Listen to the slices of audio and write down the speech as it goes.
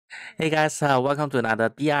Hey guys, welcome to another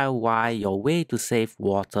DIY your way to save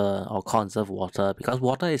water or conserve water because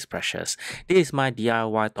water is precious. This is my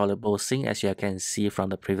DIY toilet bowl sink as you can see from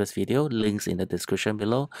the previous video, links in the description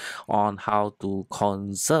below on how to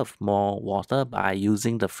conserve more water by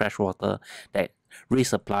using the fresh water that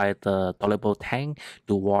resupply the toilet bowl tank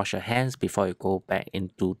to wash your hands before you go back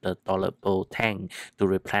into the toilet bowl tank to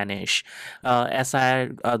replenish. As I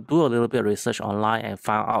do a little bit of research online and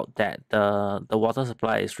found out that the water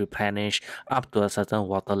supply is replenished up to a certain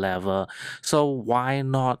water level, so why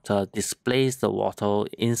not displace the water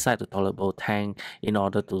inside the toilet bowl tank in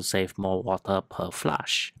order to save more water per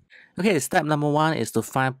flush? Okay, step number one is to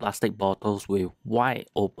find plastic bottles with wide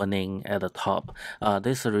opening at the top.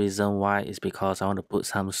 This is the reason why is because I want to put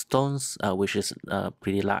some stones, which is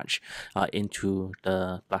pretty large, into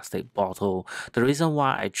the plastic bottle. The reason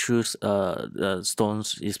why I choose the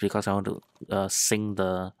stones is because I want to sink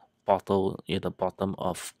the bottle in the bottom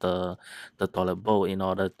of the toilet bowl in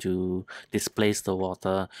order to displace the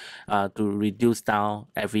water, to reduce down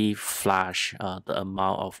every flush the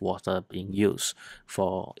amount of water being used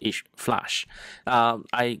for each flush.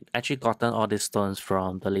 I actually gotten all these stones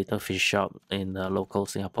from the little fish shop in the local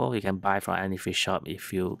Singapore. You can buy from any fish shop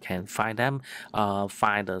if you can find them.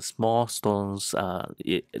 Find the small stones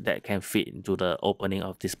that can fit into the opening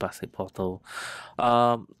of this plastic bottle.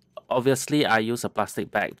 Obviously I use a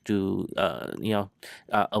plastic bag to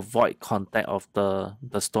avoid contact of the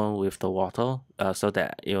stone with the water, so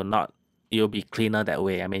that you'll be cleaner that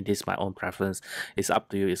way. I mean, this is my own preference. It's up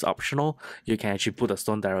to you. It's optional. You can actually put the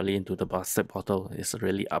stone directly into the plastic bottle. It's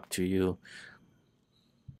really up to you.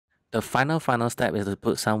 The final step is to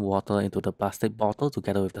put some water into the plastic bottle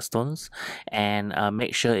together with the stones, and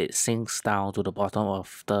make sure it sinks down to the bottom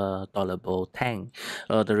of the toilet bowl tank.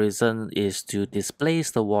 The reason is to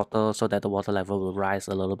displace the water so that the water level will rise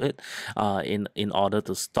a little bit, in order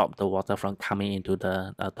to stop the water from coming into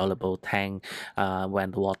the toilet bowl tank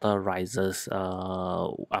when the water rises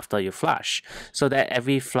after you flush. So that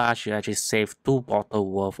every flush you actually save 2 bottle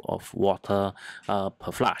worth of water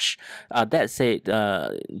per flush. That said,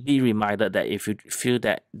 be reminded that if you feel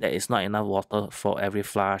that there is not enough water for every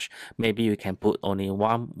flush, maybe you can put only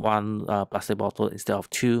one plastic bottle instead of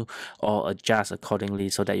two, or adjust accordingly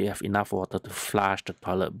so that you have enough water to flush the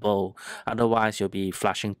toilet bowl. Otherwise, you'll be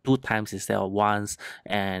flushing 2 times instead of once,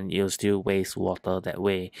 and you'll still waste water that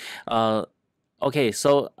way. Okay,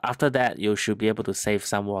 so after that, you should be able to save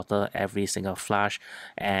some water every single flush,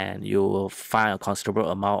 and you will find a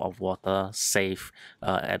considerable amount of water saved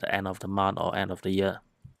at the end of the month or end of the year.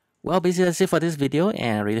 Well, basically that's it for this video,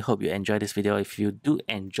 and I really hope you enjoyed this video. If you do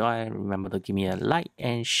enjoy, remember to give me a like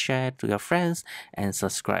and share to your friends, and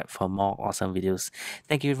subscribe for more awesome videos.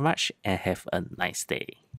 Thank you very much and have a nice day.